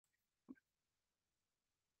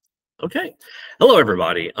Okay. Hello,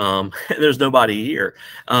 everybody. There's nobody here.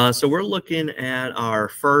 So we're looking at our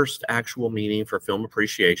first actual meeting for film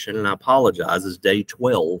appreciation, and I apologize, it's day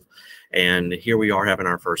 12, and here we are having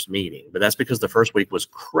our first meeting. But that's because the first week was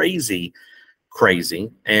crazy,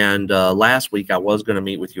 crazy. And last week I was going to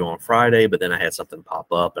meet with you on Friday, but then I had something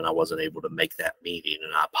pop up and I wasn't able to make that meeting,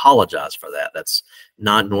 and I apologize for that. That's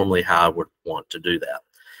not normally how I would want to do that.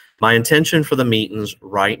 My intention for the meetings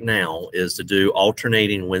right now is to do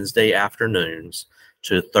alternating Wednesday afternoons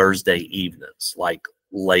to Thursday evenings, like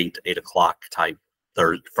late 8 o'clock type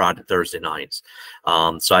Friday, Thursday nights.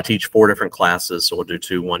 So I teach 4 different classes. So we'll do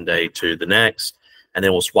 2 one day, 2 the next, and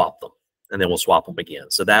then we'll swap them. And then we'll swap them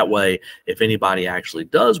again. So that way, if anybody actually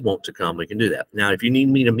does want to come, we can do that. Now, if you need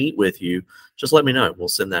me to meet with you, just let me know. We'll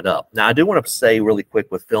send that up. Now, I do want to say really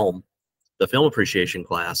quick with the film appreciation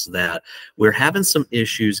class, that we're having some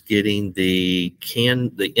issues getting the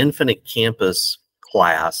Infinite Campus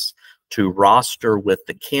class to roster with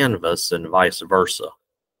the Canvas and vice versa.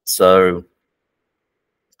 So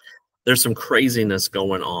there's some craziness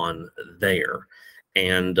going on there.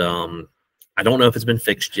 And I don't know if it's been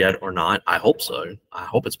fixed yet or not. I hope so. I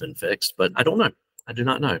hope it's been fixed, but I don't know. I do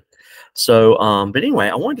not know. So, but anyway,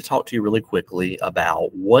 I wanted to talk to you really quickly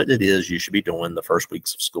about what it is you should be doing the first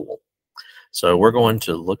weeks of school. So we're going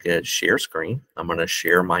to look at share screen. I'm going to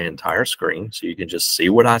share my entire screen so you can just see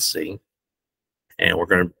what I see. And we're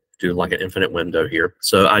going to do like an infinite window here.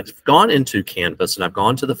 So I've gone into Canvas and I've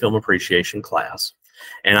gone to the film appreciation class,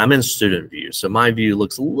 and I'm in student view. So my view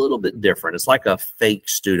looks a little bit different. It's like a fake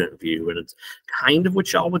student view, and it's kind of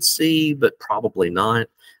what y'all would see, but probably not.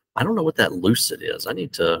 I don't know what that lucid is.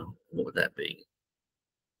 What would that be?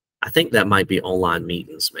 I think that might be online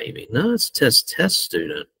meetings maybe. No, it's test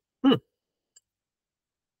student.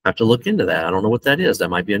 I have to look into that. I don't know what that is. That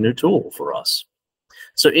might be a new tool for us.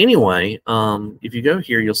 So anyway, if you go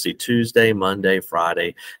here, you'll see Tuesday, Monday,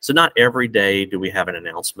 Friday. So not every day do we have an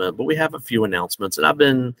announcement, but we have a few announcements. And I've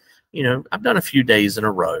done a few days in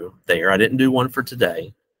a row there. I didn't do one for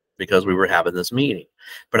today because we were having this meeting.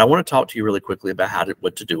 But I want to talk to you really quickly about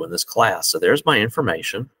what to do in this class. So there's my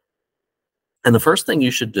information. And the first thing you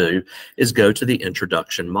should do is go to the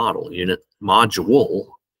introduction module,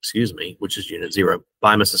 which is unit 0.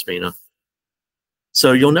 Bye, Mrs. Spina.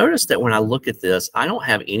 So you'll notice that when I look at this, I don't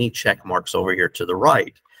have any check marks over here to the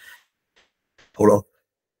right. Hold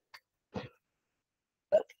on.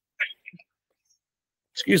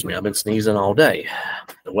 Excuse me, I've been sneezing all day.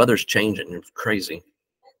 The weather's changing. It's crazy.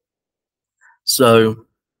 So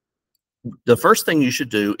the first thing you should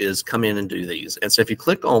do is come in and do these. And so if you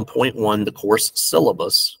click on point 1, the course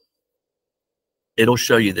syllabus, it'll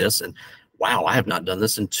show you this. And wow, I have not done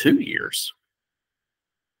this in 2 years.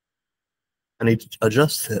 I need to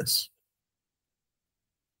adjust this.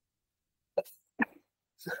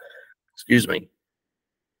 Excuse me.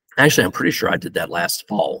 Actually, I'm pretty sure I did that last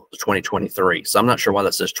fall, 2023. So I'm not sure why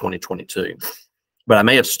that says 2022. But I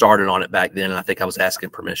may have started on it back then, and I think I was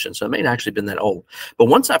asking permission. So it may have actually been that old. But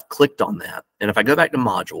once I've clicked on that, and if I go back to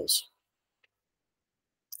modules,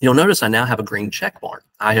 you'll notice I now have a green check mark.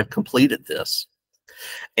 I have completed this.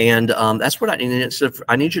 And that's what I need. So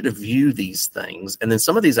I need you to view these things. And then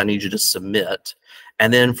some of these I need you to submit.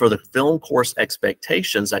 And then for the film course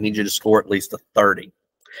expectations, I need you to score at least a 30.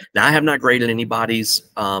 Now, I have not graded anybody's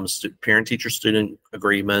parent-teacher student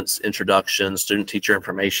agreements, introductions, student-teacher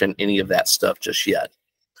information, any of that stuff just yet.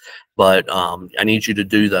 But I need you to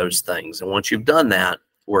do those things. And once you've done that,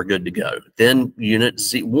 we're good to go. Then Unit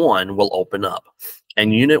 1 will open up.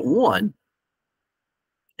 And Unit 1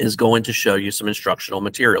 is going to show you some instructional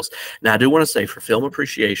materials. Now, I do want to say for film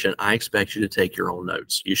appreciation, I expect you to take your own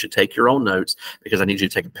notes. You should take your own notes because I need you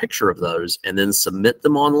to take a picture of those and then submit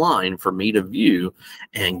them online for me to view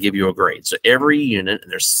and give you a grade. So every unit,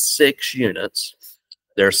 and there's 6 units,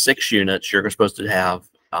 you're supposed to have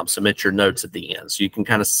submit your notes at the end. So you can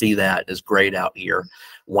kind of see that as grayed out here,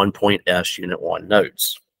 1.S Unit 1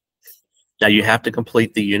 notes. Now you have to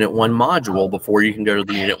complete the Unit 1 module before you can go to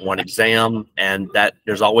the Unit 1 exam, and that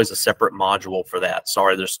there's always a separate module for that.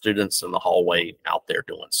 Sorry, there's students in the hallway out there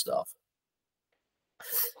doing stuff.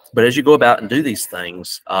 But as you go about and do these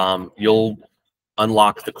things, you'll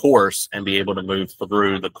unlock the course and be able to move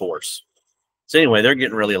through the course. So anyway, they're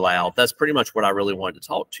getting really loud. That's pretty much what I really wanted to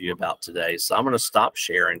talk to you about today. So I'm going to stop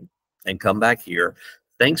sharing and come back here.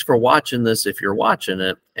 Thanks for watching this if you're watching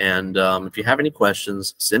it. And if you have any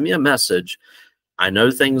questions, send me a message. I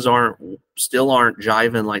know things still aren't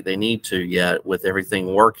jiving like they need to yet with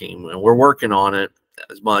everything working. And we're working on it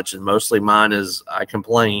as much. And mostly mine is I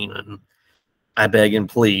complain and I beg and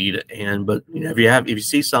plead. But if you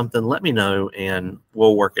see something, let me know and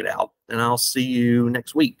we'll work it out. And I'll see you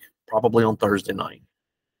next week. probably on Thursday night.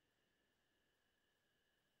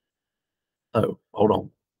 Oh, hold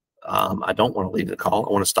on. I don't want to leave the call.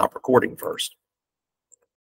 I want to stop recording first.